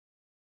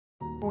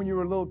When you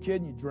were a little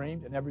kid and you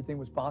dreamed and everything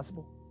was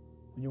possible?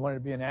 When you wanted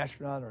to be an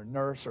astronaut or a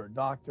nurse or a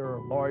doctor or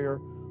a lawyer,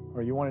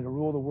 or you wanted to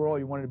rule the world,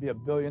 you wanted to be a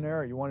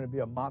billionaire, or you wanted to be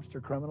a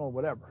mobster criminal, or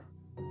whatever.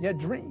 You had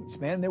dreams,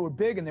 man. They were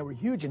big and they were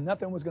huge and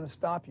nothing was going to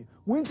stop you.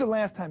 When's the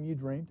last time you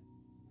dreamed?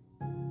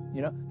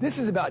 You know, this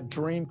is about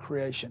dream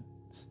creation.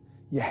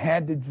 You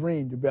had to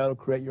dream to be able to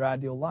create your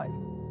ideal life.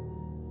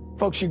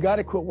 Folks, you got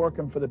to quit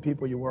working for the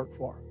people you work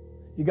for.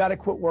 You got to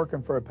quit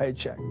working for a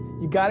paycheck.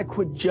 You got to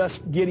quit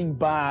just getting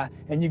by,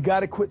 and you got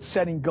to quit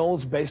setting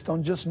goals based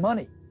on just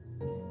money.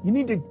 You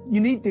need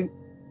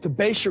to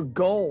base your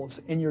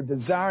goals and your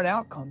desired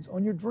outcomes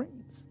on your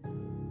dreams.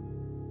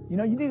 You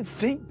know, you need to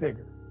think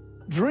bigger,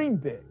 dream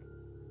big.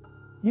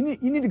 You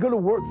need to go to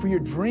work for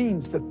your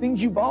dreams, the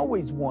things you've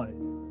always wanted,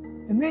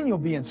 and then you'll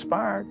be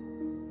inspired.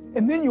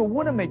 And then you'll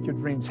want to make your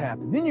dreams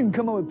happen. Then you can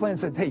come up with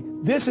plans that say, hey,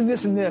 this and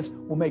this and this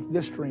will make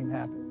this dream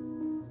happen.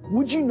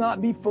 Would you not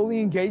be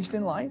fully engaged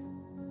in life?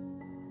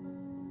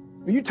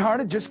 Are you tired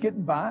of just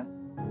getting by?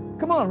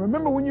 Come on,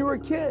 remember when you were a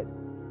kid.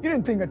 You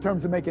didn't think in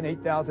terms of making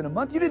 $8,000 a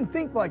month. You didn't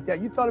think like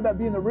that. You thought about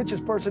being the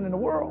richest person in the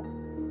world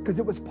because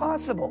it was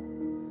possible.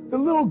 The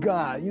little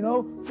guy, you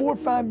know, 4 or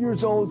 5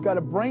 years old, has got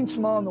a brain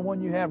smaller than the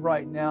one you have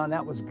right now, and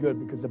that was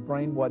good because the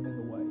brain wasn't in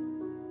the way.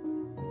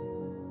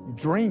 Your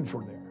dreams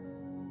were there.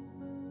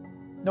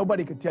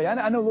 Nobody could tell you.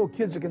 I know little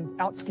kids that can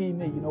out-ski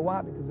me. You know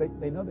why? Because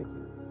they know they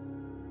can.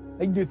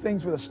 They can do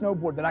things with a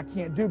snowboard that I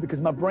can't do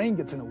because my brain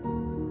gets in the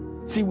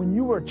way. See, when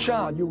you were a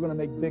child, you were going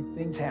to make big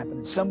things happen.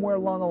 And somewhere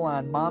along the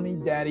line, mommy,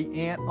 daddy,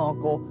 aunt,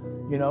 uncle,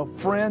 you know,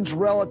 friends,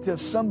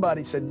 relatives,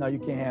 somebody said, no, you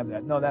can't have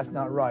that. No, that's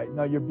not right.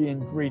 No, you're being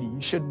greedy.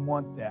 You shouldn't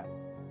want that.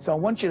 So I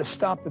want you to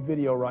stop the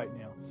video right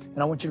now. And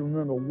I want you to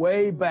remember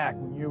way back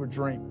when you were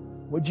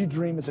dreaming. What did you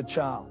dream as a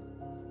child?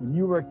 When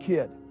you were a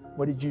kid,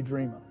 what did you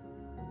dream of?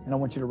 And I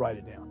want you to write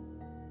it down.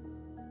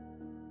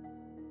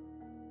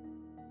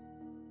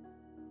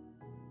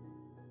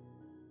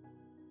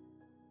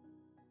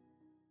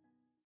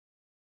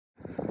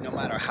 No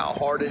matter how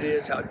hard it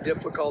is, how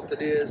difficult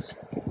it is,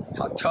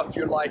 how tough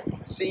your life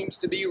seems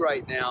to be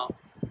right now,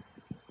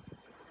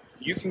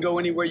 you can go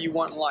anywhere you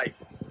want in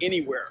life,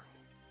 anywhere.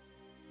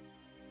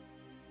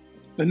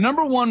 The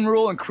number one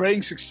rule in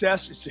creating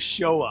success is to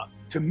show up,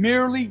 to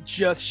merely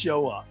just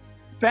show up.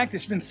 In fact,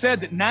 it's been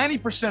said that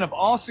 90% of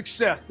all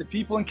success that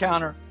people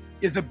encounter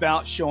is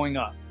about showing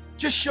up.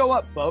 Just show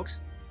up,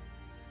 folks.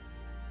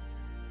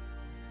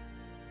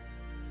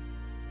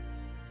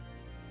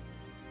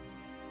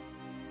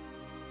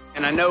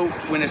 And I know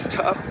when it's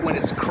tough, when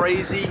it's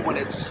crazy,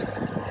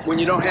 when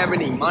you don't have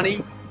any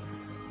money,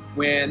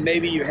 when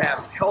maybe you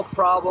have health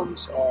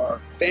problems or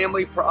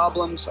family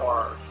problems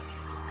or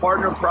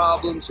partner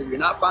problems, or you're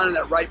not finding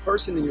that right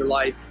person in your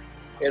life,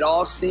 it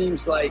all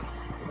seems like,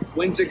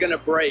 when's it gonna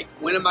break?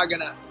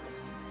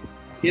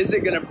 Is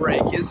it gonna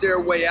break? Is there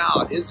a way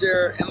out?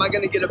 Am I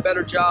gonna get a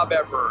better job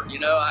ever? You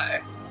know,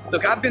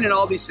 look, I've been in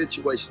all these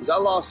situations. I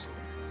lost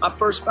my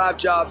first 5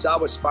 jobs I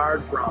was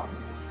fired from.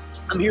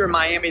 I'm here in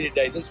Miami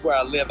today. This is where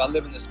I live. I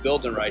live in this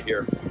building right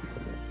here.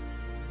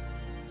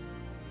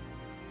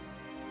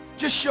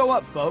 Just show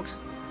up, folks.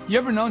 You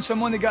ever known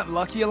someone that got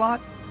lucky a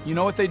lot? You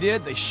know what they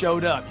did? They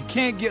showed up. You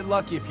can't get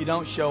lucky if you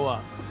don't show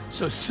up.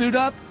 So suit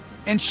up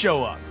and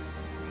show up.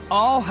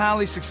 All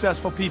highly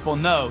successful people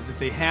know that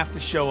they have to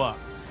show up.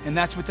 And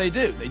that's what they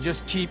do. They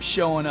just keep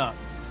showing up.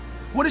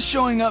 What does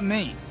showing up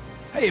mean?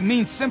 Hey, it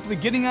means simply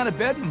getting out of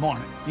bed in the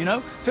morning. You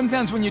know,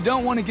 sometimes when you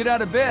don't want to get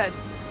out of bed,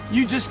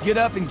 you just get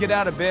up and get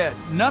out of bed.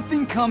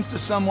 Nothing comes to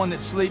someone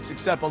that sleeps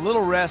except a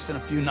little rest and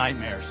a few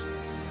nightmares.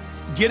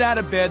 Get out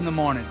of bed in the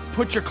morning.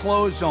 Put your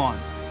clothes on.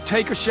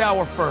 Take a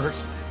shower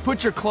first.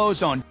 Put your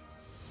clothes on.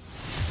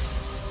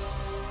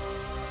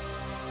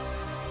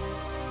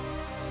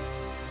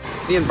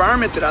 The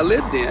environment that I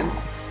lived in,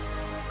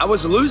 I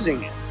was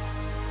losing it.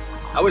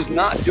 I was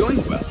not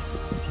doing well.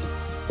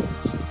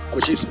 I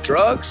was using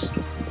drugs.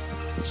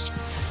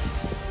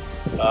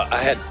 I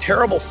had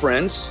terrible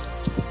friends.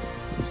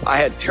 I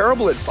had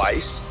terrible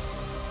advice.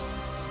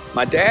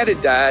 My dad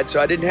had died,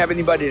 so I didn't have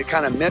anybody to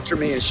kind of mentor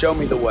me and show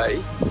me the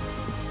way.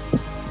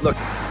 Look,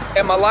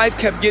 and my life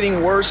kept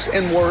getting worse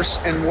and worse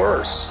and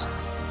worse.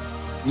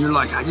 And you're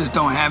like, I just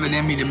don't have it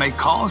in me to make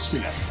calls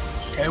today.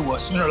 Okay, well,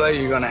 sooner or later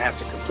you're gonna have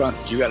to confront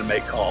that you gotta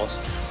make calls,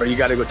 or you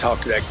gotta go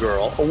talk to that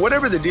girl, or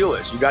whatever the deal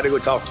is. You gotta go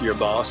talk to your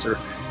boss, or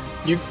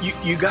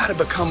you gotta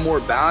become more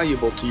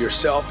valuable to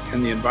yourself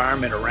and the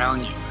environment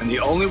around you. And the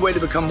only way to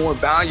become more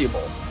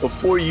valuable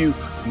before you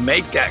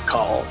make that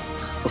call,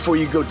 before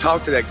you go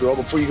talk to that girl,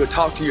 before you go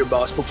talk to your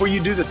boss, before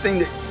you do the thing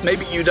that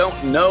maybe you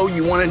don't know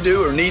you want to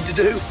do or need to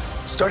do,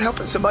 start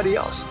helping somebody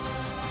else.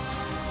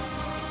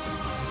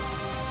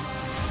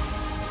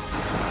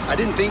 I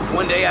didn't think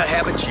one day I'd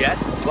have a jet,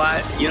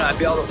 fly, you know, I'd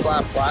be able to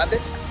fly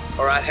private,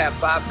 or I'd have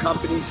 5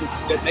 companies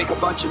that make a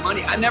bunch of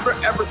money. I never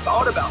ever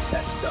thought about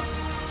that stuff.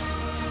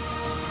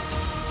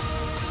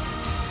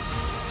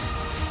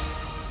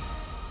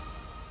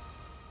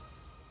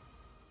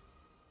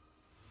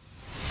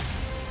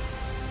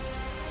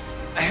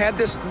 I had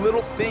this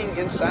little thing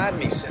inside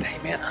me said,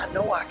 hey man, I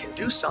know I can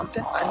do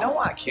something. I know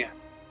I can.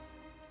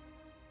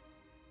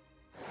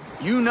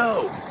 You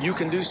know you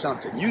can do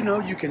something. You know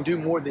you can do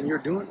more than you're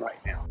doing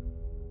right now.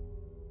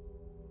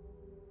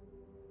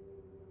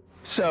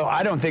 So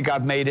I don't think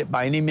I've made it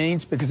by any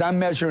means because I'm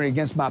measuring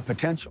against my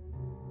potential.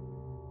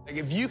 Like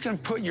if you can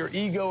put your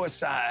ego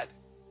aside,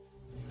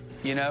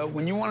 you know,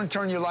 when you want to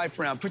turn your life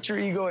around, put your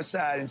ego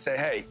aside and say,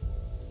 hey,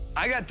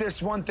 I got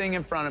this one thing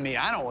in front of me.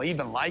 I don't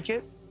even like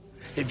it.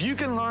 If you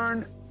can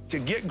learn to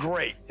get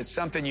great at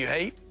something you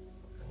hate,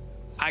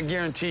 I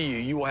guarantee you,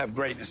 you will have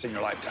greatness in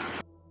your lifetime.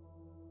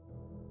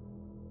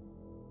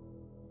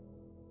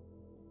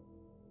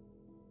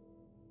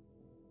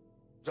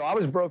 So I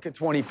was broke at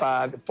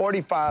 25. At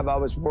 45, I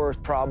was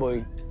worth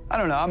probably, I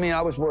don't know, I mean,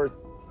 I was worth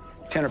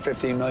 10 or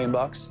 15 million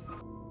bucks.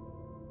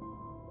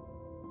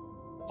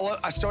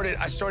 I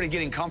started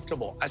getting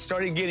comfortable. I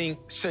started getting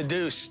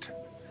seduced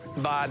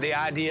by the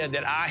idea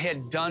that I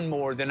had done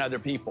more than other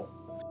people.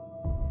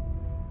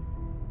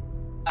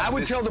 I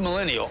would tell the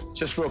millennial,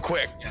 just real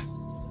quick,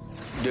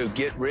 dude,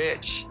 get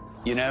rich,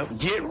 you know,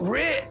 get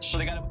rich.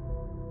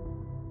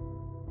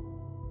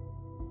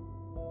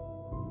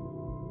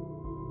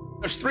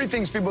 There's three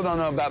things people don't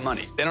know about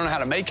money. They don't know how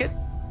to make it,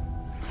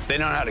 they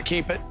don't know how to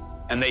keep it,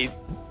 and they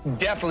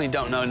definitely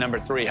don't know, number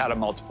three, how to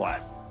multiply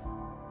it.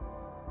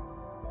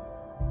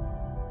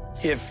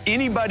 If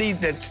anybody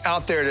that's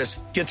out there that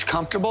gets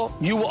comfortable,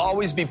 you will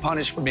always be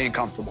punished for being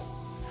comfortable.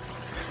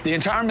 The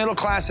entire middle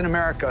class in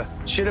America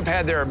should have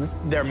had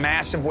their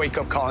massive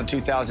wake-up call in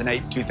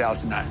 2008,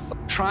 2009.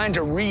 Trying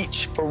to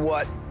reach for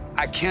what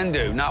I can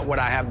do, not what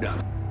I have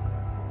done.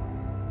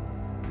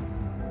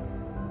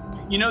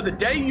 You know, the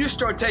day you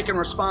start taking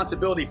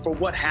responsibility for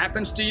what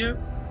happens to you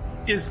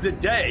is the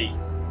day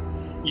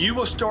you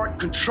will start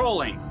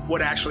controlling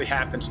what actually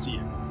happens to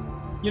you.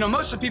 You know,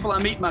 most of the people I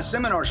meet in my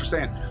seminars are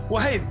saying,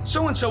 well, hey,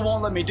 so-and-so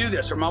won't let me do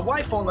this, or my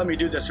wife won't let me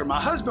do this, or my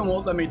husband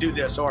won't let me do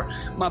this, or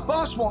my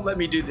boss won't let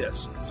me do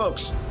this.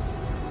 Folks,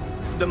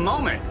 the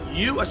moment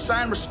you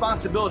assign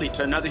responsibility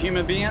to another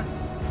human being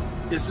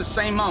is the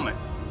same moment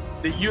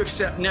that you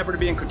accept never to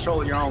be in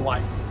control of your own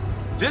life.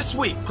 This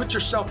week, put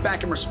yourself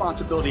back in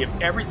responsibility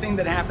of everything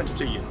that happens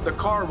to you. The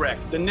car wreck,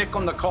 the nick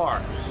on the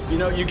car, you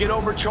know, you get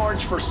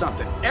overcharged for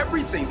something.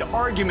 Everything, the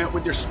argument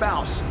with your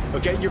spouse,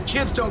 okay? Your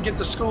kids don't get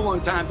to school on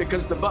time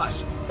because of the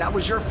bus. That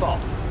was your fault.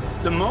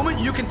 The moment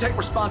you can take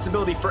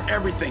responsibility for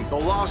everything, the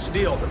lost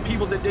deal, the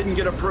people that didn't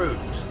get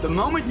approved, the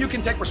moment you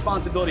can take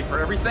responsibility for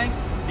everything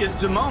is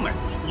the moment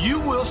you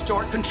will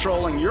start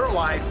controlling your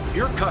life,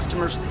 your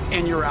customers,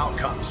 and your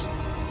outcomes.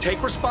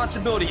 Take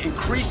responsibility,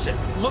 increase it.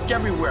 Look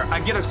everywhere.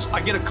 I get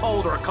a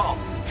cold or a cough.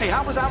 Hey,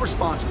 how was I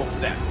responsible for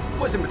that? It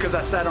wasn't because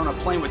I sat on a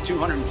plane with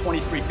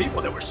 223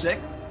 people that were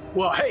sick.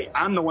 Well, hey,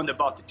 I'm the one that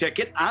bought the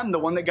ticket. I'm the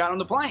one that got on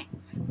the plane.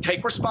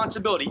 Take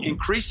responsibility,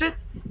 increase it,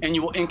 and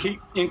you will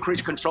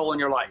increase control in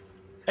your life.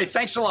 Hey,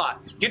 thanks a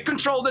lot. Get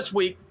control this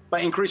week by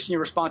increasing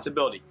your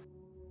responsibility.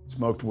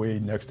 Smoked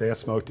weed, next day I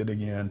smoked it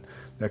again.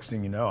 Next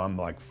thing you know, I'm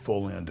like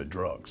full into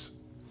drugs.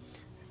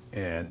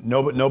 And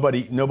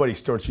nobody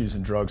starts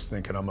using drugs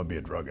thinking I'm gonna be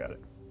a drug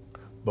addict.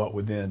 But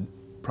within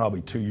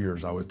probably 2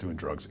 years, I was doing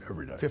drugs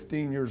every day.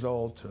 15 years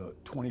old to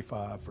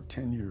 25 for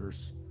 10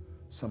 years,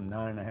 some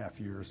 9.5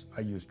 years, I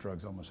used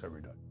drugs almost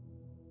every day.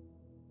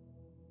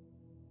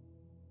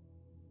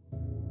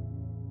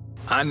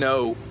 I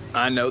know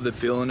the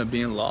feeling of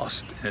being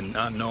lost and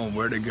not knowing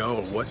where to go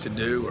or what to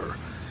do, or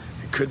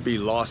it could be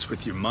lost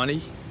with your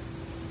money,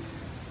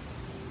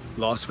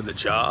 lost with a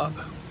job,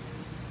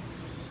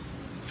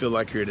 feel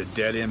like you're at a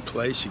dead-end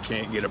place, you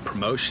can't get a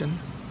promotion.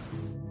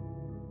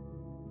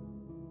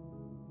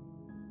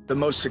 The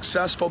most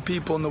successful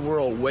people in the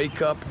world wake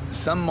up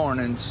some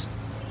mornings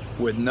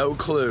with no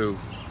clue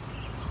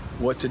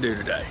what to do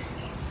today.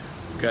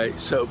 Okay,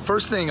 so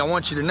first thing I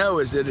want you to know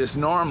is that it's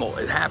normal.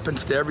 It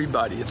happens to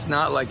everybody. It's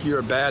not like you're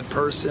a bad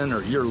person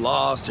or you're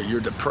lost or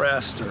you're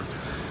depressed or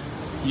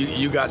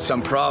you got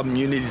some problem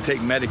you need to take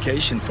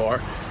medication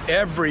for.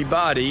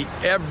 Everybody,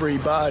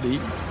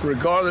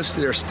 regardless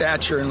of their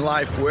stature in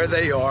life, where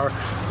they are,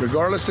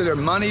 regardless of their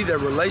money, their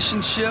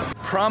relationship,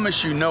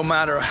 promise you, no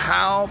matter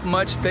how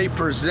much they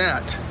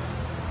present,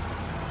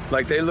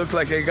 like they look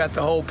like they got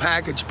the whole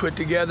package put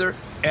together,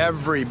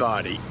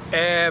 everybody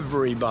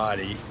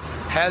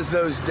has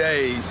those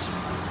days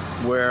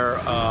where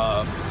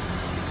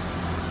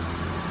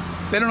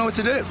they don't know what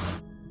to do.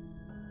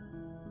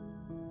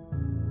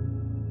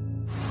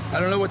 I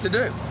don't know what to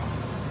do,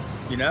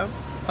 you know?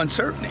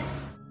 Uncertainty.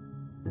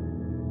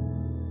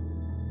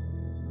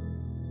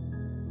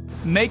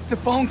 Make the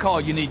phone call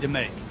you need to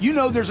make. You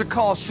know there's a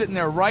call sitting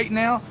there right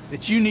now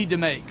that you need to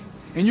make.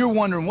 And you're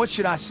wondering, what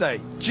should I say?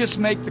 Just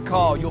make the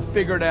call. You'll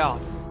figure it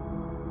out.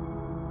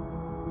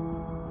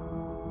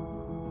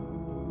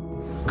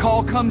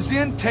 Call comes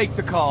in, take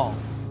the call.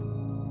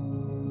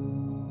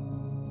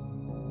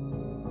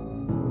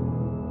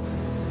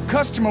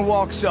 Customer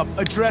walks up,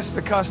 address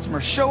the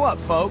customer. Show up,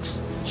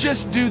 folks.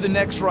 Just do the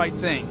next right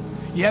thing.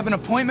 You have an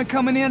appointment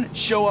coming in,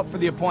 show up for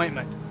the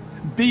appointment.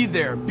 Be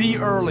there, be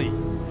early.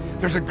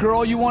 There's a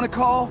girl you want to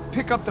call,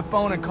 pick up the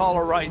phone and call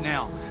her right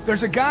now.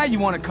 There's a guy you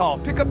want to call,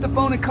 pick up the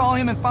phone and call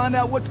him and find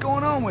out what's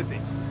going on with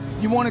him.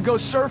 You want to go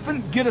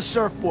surfing? Get a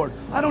surfboard.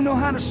 I don't know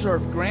how to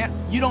surf, Grant.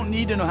 You don't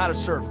need to know how to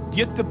surf.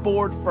 Get the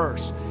board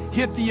first.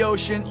 Hit the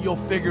ocean, you'll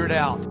figure it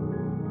out.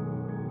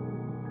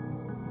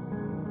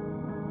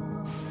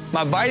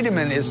 My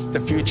vitamin is the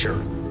future,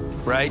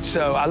 right?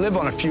 So I live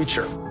on a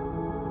future.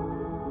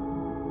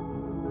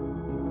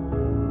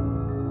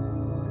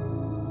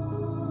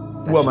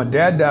 Well, my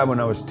dad died when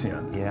I was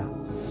 10. Yeah.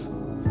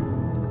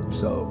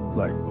 So,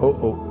 like,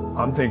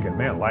 I'm thinking,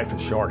 man, life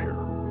is short here.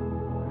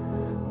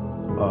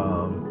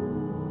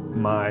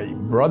 My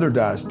brother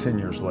dies 10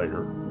 years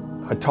later.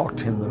 I talked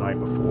to him the night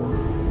before.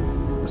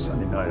 On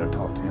Sunday night, I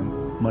talked to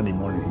him. Monday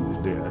morning, he was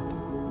dead.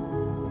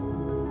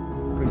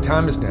 The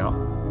time is now.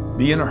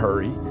 Be in a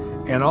hurry.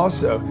 And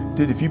also,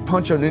 dude, if you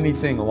punch on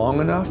anything long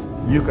enough,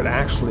 you could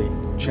actually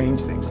change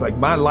things. Like,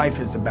 my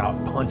life is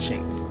about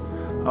punching.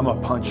 I'm a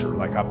puncher.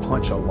 Like, I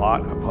punch a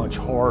lot. I punch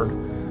hard.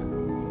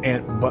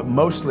 But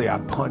mostly, I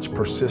punch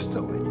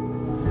persistently.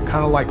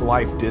 Kind of like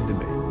life did to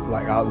me.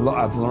 Like,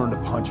 I've learned to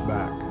punch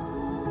back.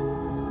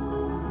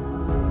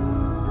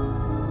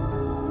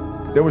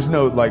 There was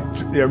no, like,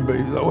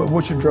 everybody,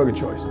 what's your drug of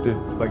choice? Dude,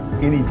 like,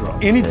 any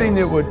drug. Anything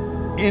that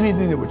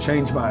would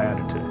change my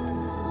attitude.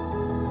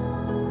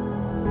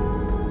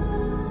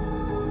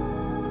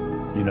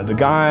 You know, the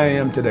guy I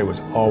am today was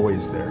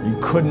always there. You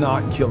could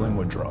not kill him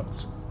with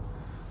drugs.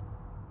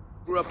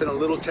 I grew up in a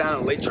little town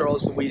in Lake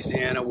Charles,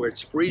 Louisiana, where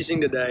it's freezing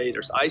today.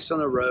 There's ice on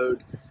the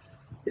road.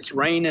 It's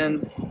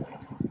raining.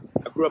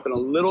 I grew up in a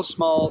little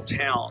small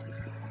town,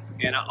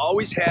 and I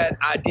always had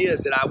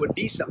ideas that I would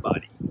be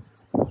somebody.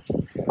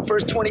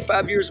 First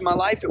 25 years of my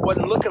life, it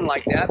wasn't looking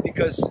like that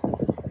because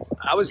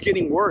I was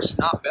getting worse,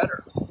 not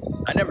better.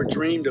 I never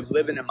dreamed of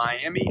living in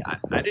Miami. I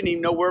didn't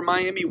even know where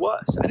Miami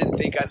was. I didn't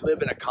think I'd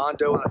live in a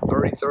condo on the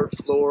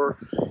 33rd floor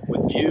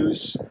with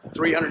views,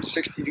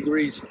 360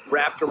 degrees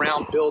wrapped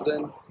around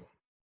building.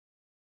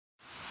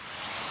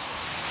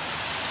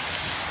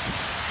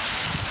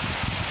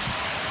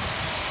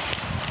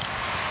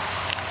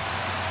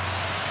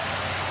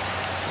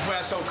 This is where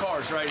I sold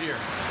cars right here.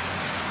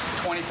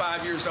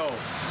 25 years old.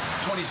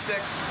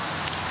 26,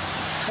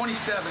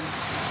 27,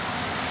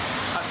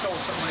 I sold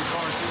so many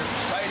cars here.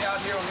 Right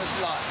out here on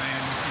this lot, man,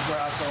 this is where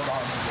I sold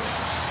all of them.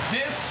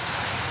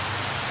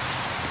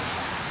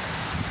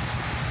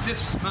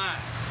 This was mine,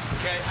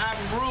 okay? I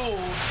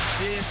ruled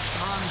this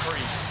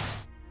concrete.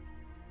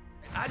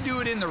 I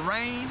do it in the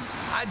rain,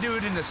 I do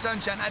it in the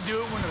sunshine, I do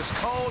it when it was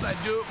cold, I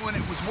do it when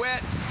it was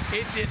wet.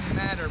 It didn't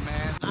matter,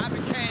 man. I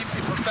became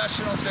a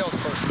professional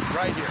salesperson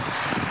right here.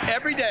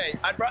 Every day,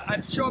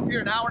 I'd show up here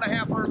an hour and a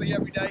half early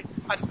every day.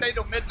 I'd stay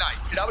till midnight.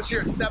 And I was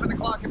here at 7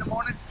 o'clock in the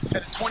morning,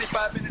 had a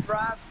 25-minute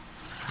drive.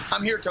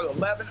 I'm here till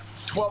 11,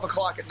 12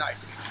 o'clock at night.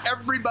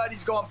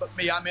 Everybody's going but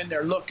me. I'm in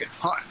there looking,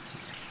 hunting,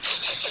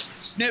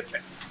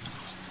 sniffing,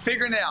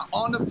 figuring out,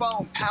 on the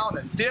phone,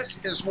 pounding. This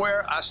is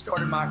where I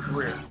started my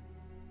career.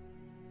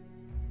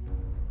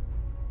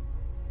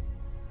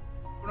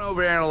 Don't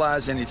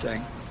overanalyze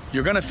anything.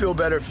 You're gonna feel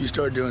better if you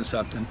start doing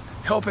something.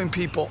 Helping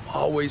people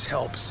always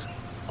helps,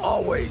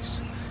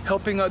 always.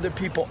 Helping other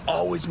people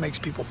always makes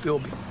people feel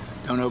better.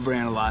 Don't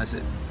overanalyze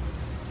it.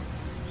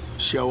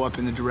 Show up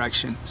in the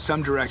direction,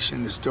 some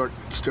direction that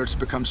starts to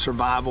become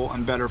survival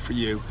and better for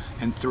you.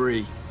 And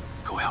 3,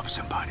 go help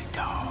somebody,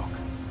 dog.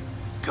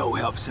 Go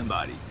help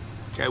somebody.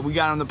 Okay, we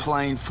got on the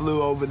plane,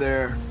 flew over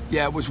there.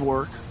 Yeah, it was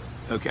work,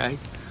 okay?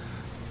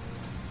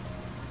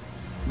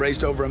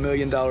 Raised over $1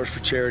 million for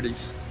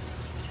charities.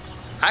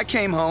 I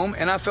came home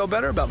and I felt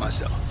better about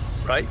myself,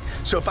 right?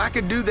 So if I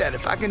could do that,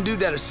 if I can do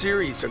that a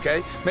series,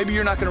 okay? Maybe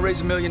you're not gonna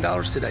raise $1 million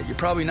today. You're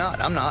probably not.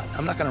 I'm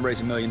not gonna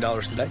raise $1 million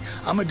today.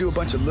 I'm gonna do a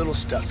bunch of little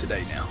stuff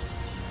today now.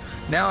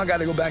 Now I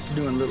gotta go back to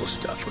doing little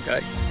stuff,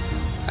 okay?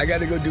 I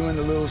gotta go doing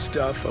the little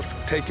stuff of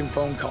taking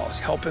phone calls,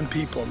 helping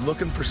people,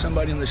 looking for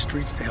somebody in the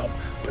streets to help.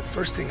 But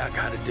first thing I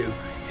gotta do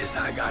is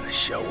I gotta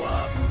show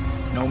up.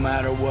 No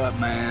matter what,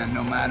 man,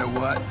 no matter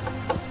what.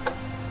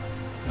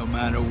 No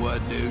matter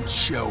what, dude,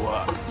 show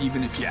up.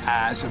 Even if your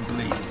eyes are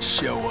bleeding,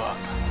 show up.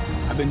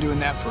 I've been doing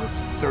that for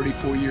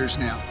 34 years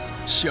now.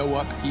 Show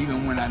up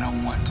even when I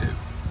don't want to,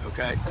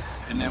 okay?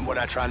 And then what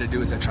I try to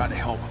do is I try to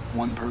help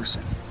one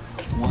person.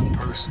 One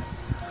person.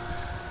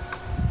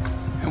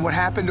 And what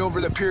happened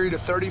over the period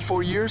of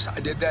 34 years,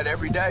 I did that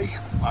every day.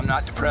 I'm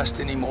not depressed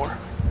anymore,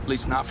 at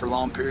least not for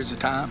long periods of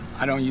time.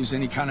 I don't use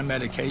any kind of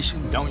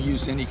medication, don't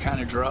use any kind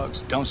of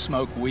drugs, don't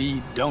smoke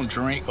weed, don't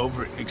drink,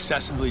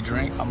 excessively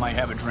drink. I might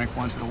have a drink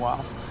once in a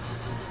while.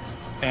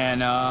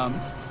 And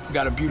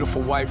got a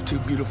beautiful wife, 2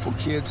 beautiful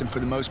kids, and for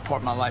the most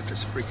part, my life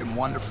is freaking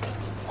wonderful.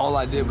 All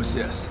I did was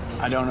this.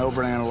 I don't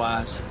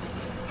overanalyze.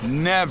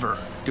 Never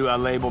do I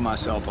label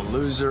myself a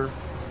loser,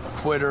 a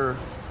quitter.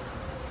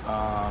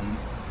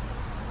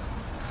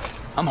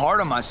 I'm hard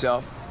on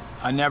myself.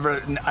 I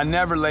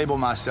never label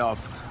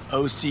myself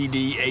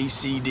OCD,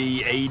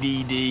 ACD,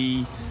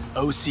 ADD,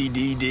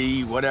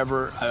 OCDD,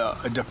 whatever,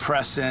 a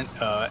depressant,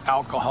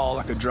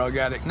 alcoholic, a drug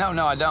addict.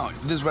 No, I don't.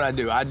 This is what I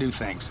do. I do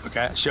things,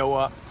 okay? I show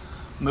up,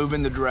 move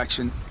in the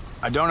direction.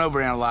 I don't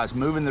overanalyze,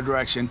 move in the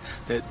direction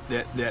that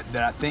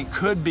I think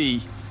could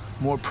be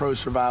more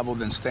pro-survival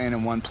than staying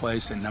in one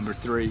place. And number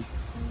 3,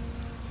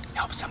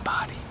 help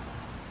somebody.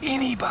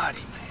 Anybody,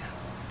 man.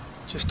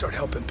 Just start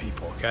helping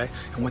people, okay?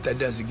 And what that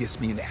does, it gets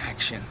me into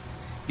action,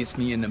 gets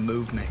me into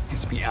movement,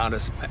 gets me out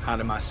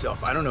of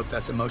myself. I don't know if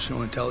that's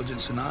emotional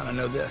intelligence or not. I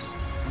know this.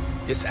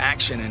 It's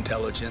action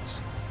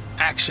intelligence.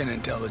 Action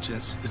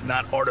intelligence is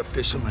not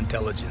artificial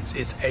intelligence.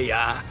 It's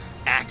AI.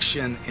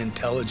 Action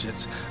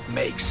intelligence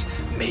makes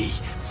me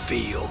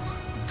feel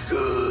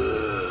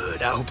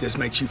good. I hope this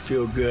makes you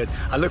feel good.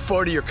 I look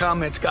forward to your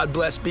comments. God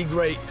bless. Be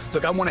great.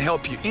 Look, I want to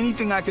help you.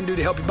 Anything I can do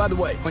to help you. By the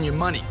way, on your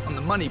money, on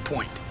the money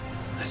point,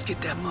 let's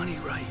get that money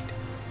right.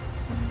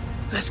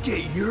 Let's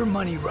get your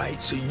money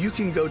right so you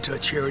can go to a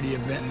charity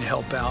event and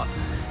help out.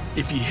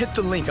 If you hit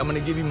the link, I'm going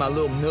to give you my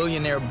little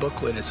millionaire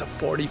booklet. It's a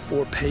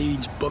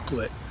 44-page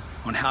booklet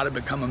on how to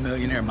become a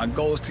millionaire. My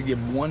goal is to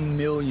give 1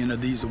 million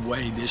of these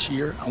away this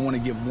year. I want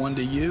to give 1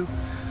 to you.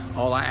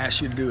 All I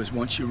ask you to do is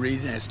once you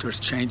read it and it starts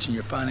changing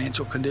your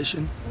financial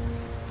condition,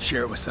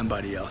 share it with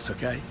somebody else,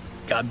 okay?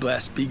 God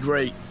bless. Be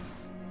great.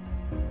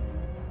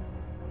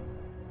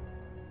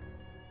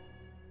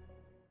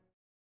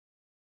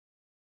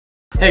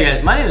 Hey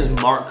guys, my name is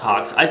Mark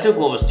Cox. I took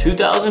what was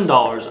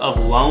 $2,000 of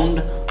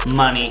loaned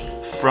money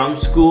from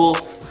school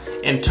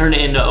and turned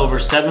it into over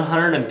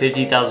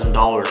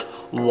 $750,000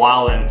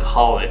 while in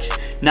college.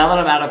 Now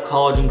that I'm out of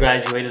college and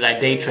graduated, I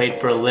day trade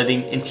for a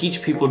living and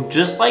teach people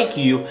just like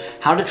you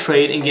how to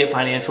trade and get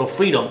financial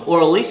freedom,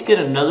 or at least get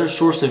another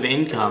source of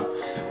income.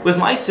 With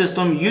my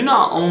system, you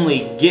not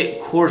only get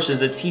courses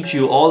that teach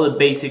you all the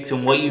basics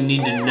and what you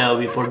need to know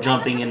before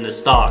jumping into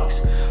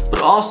stocks,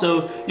 but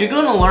also you're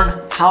going to learn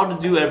how to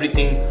do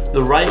everything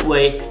the right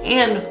way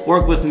and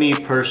work with me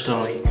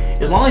personally.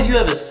 As long as you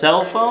have a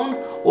cell phone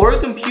or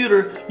a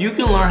computer, you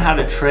can learn how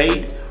to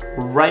trade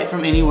right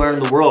from anywhere in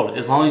the world,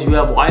 as long as you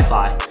have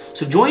Wi-Fi.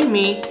 So join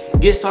me,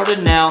 get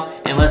started now,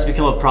 and let's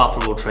become a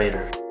profitable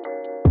trader.